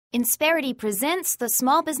Insperity presents the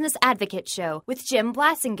Small Business Advocate Show with Jim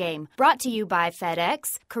Blasingame, brought to you by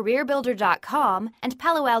FedEx, CareerBuilder.com, and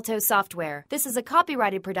Palo Alto Software. This is a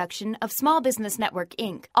copyrighted production of Small Business Network,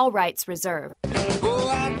 Inc., all rights reserved. Oh,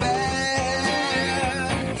 I'm bad.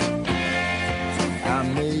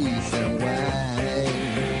 I'm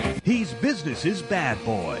nationwide. He's business's bad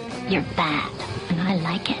boy. You're bad, and I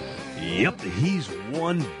like it. Yep, he's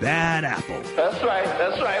one bad apple. That's right,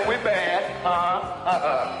 we're bad.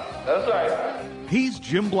 That's right. He's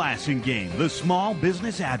Jim Blasingame, the small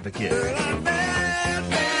business advocate. Girl, I'm bad,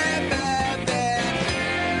 bad, bad,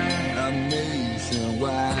 bad. I'm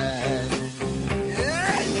nationwide.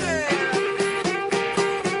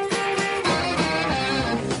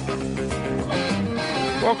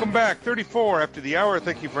 Welcome back, 34 after the hour.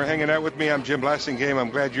 Thank you for hanging out with me. I'm Jim Blasingame. I'm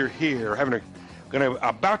glad you're here.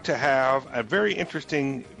 About to have a very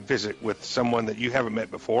interesting visit with someone that you haven't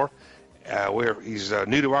met before. Where he's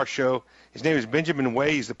new to our show. His name is Benjamin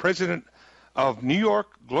Wey. He's the president of New York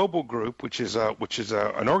Global Group, which is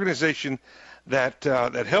an organization that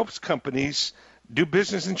helps companies do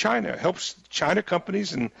business in China. Helps China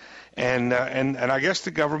companies and I guess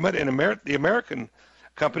the government and the American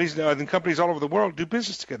companies and companies all over the world do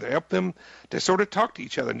business together. Help them to sort of talk to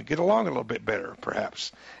each other and get along a little bit better,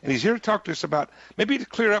 perhaps. And he's here to talk to us about maybe to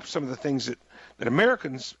clear up some of the things that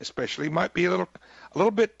Americans especially might be a little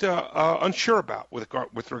bit unsure about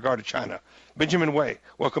with regard to China. Benjamin Wey,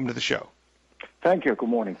 welcome to the show. Thank you. Good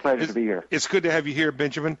morning. Pleasure to be here. It's good to have you here,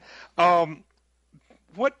 Benjamin.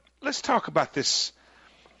 Let's talk about this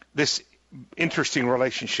interesting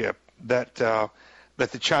relationship that the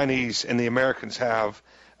Chinese and the Americans have.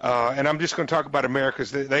 And I'm just going to talk about America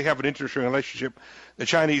because they have an interesting relationship, the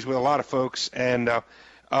Chinese with a lot of folks. And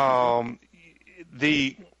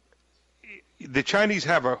the Chinese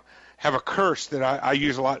have a curse that I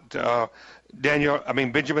use a lot,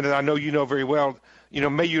 Benjamin, and I know you know very well.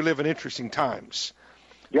 May you live in interesting times.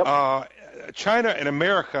 Yep. China and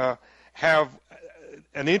America have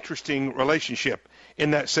an interesting relationship in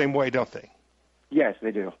that same way, don't they? Yes,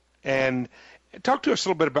 they do. And talk to us a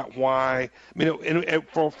little bit about why.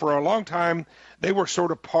 For a long time, they were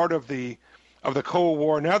sort of part of the Cold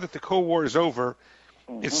War. Now that the Cold War is over,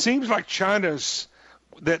 it seems like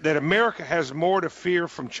that America has more to fear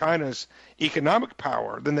from China's economic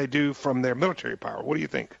power than they do from their military power. What do you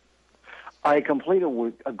think? I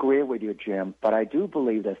completely agree with you, Jim, but I do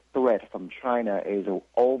believe the threat from China is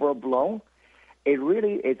overblown. It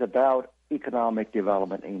really is about economic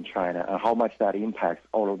development in China and how much that impacts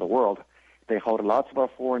all over the world. They hold lots of our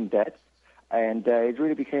foreign debt, and it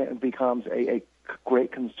really becomes a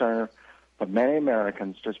great concern for many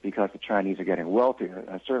Americans just because the Chinese are getting wealthier.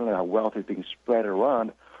 And certainly our wealth is being spread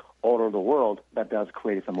around all over the world. That does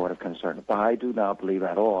create somewhat of concern. But I do not believe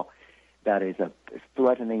at all that is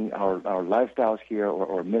threatening our lifestyles here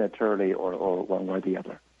or militarily or one or the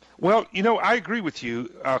other. Well, I agree with you.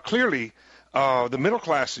 Clearly, the middle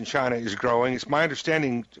class in China is growing. It's my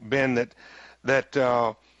understanding, Ben, that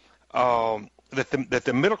the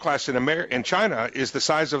middle class in China is the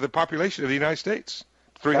size of the population of the United States,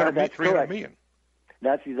 300 million.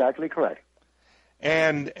 That's exactly correct.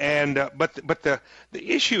 But the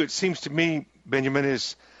issue, it seems to me, Benjamin,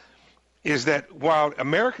 is that while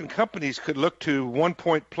American companies could look to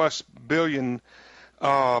 1+ billion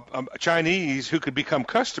Chinese who could become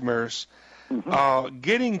customers,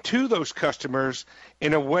 getting to those customers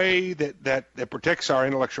in a way that protects our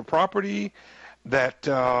intellectual property, that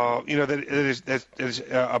is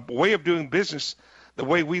a way of doing business the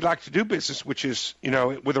way we like to do business, which is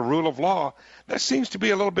with a rule of law, that seems to be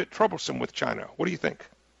a little bit troublesome with China. What do you think?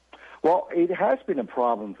 Well, it has been a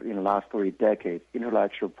problem in the last 3 decades,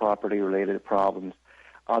 intellectual property-related problems,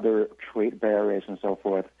 other trade barriers and so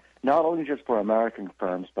forth, not only just for American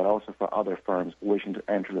firms, but also for other firms wishing to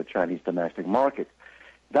enter the Chinese domestic market.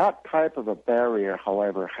 That type of a barrier,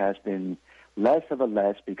 however, has been less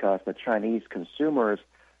because the Chinese consumers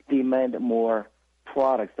demand more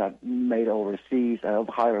products that made overseas and of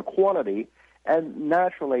higher quality, and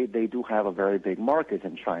naturally they do have a very big market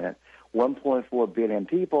in China. 1.4 billion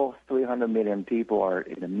people, 300 million people are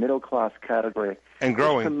in the middle class category. And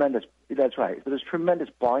growing. That's right. So there's tremendous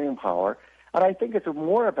buying power. And I think it's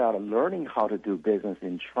more about learning how to do business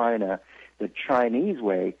in China the Chinese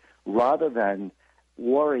way rather than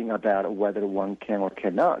worrying about whether one can or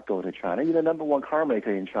cannot go to China. The number one car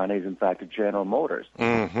maker in China is, in fact, General Motors.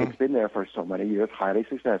 It's been there for so many years, highly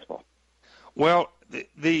successful. Well,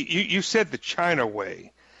 you said the China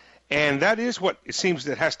way. And that is what it seems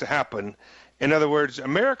that has to happen. In other words,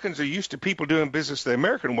 Americans are used to people doing business the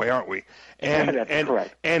American way, aren't we? And That's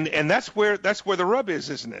correct. And that's where the rub is,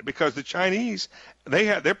 isn't it? Because the Chinese,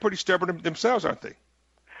 they're pretty stubborn themselves, aren't they?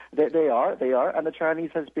 They are, and the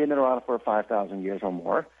Chinese has been around for 5,000 years or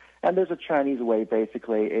more. And there's a Chinese way,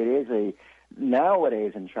 basically.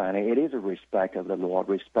 Nowadays in China, it is a respect of the law,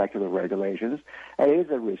 respect of the regulations. It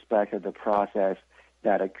is a respect of the process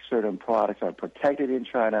that certain products are protected in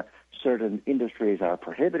China, certain industries are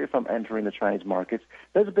prohibited from entering the Chinese markets.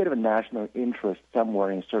 There's a bit of a national interest somewhere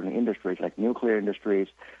in certain industries, like nuclear industries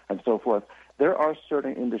and so forth. There are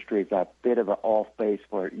certain industries that are a bit of an off base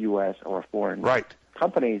for U.S. or foreign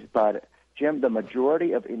companies, but, Jim, the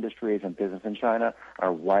majority of industries and business in China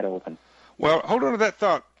are wide open. Well, hold on to that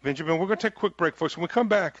thought, Benjamin. We're going to take a quick break, folks. When we come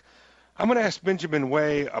back, I'm going to ask Benjamin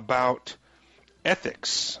Wey about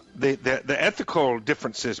ethics, the ethical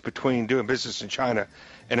differences between doing business in China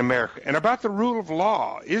and America, and about the rule of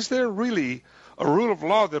law. Is there really a rule of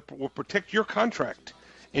law that will protect your contract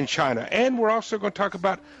in China? And we're also going to talk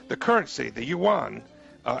about the currency, the yuan,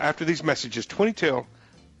 after these messages. 20 till.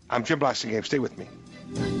 I'm Jim Blasingame. Stay with me.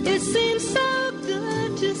 It seems so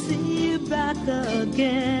good to see you back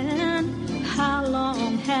again. How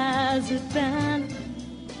long has it been?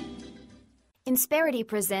 Insperity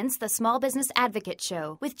presents the Small Business Advocate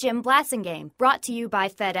Show with Jim Blasingame, brought to you by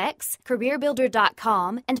FedEx,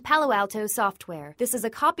 CareerBuilder.com, and Palo Alto Software. This is a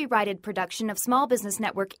copyrighted production of Small Business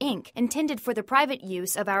Network, Inc., intended for the private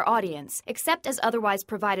use of our audience. Except as otherwise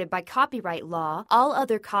provided by copyright law, all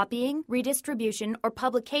other copying, redistribution, or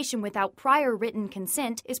publication without prior written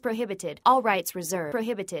consent is prohibited. All rights reserved.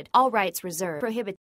 Prohibited. All rights reserved. Prohibited.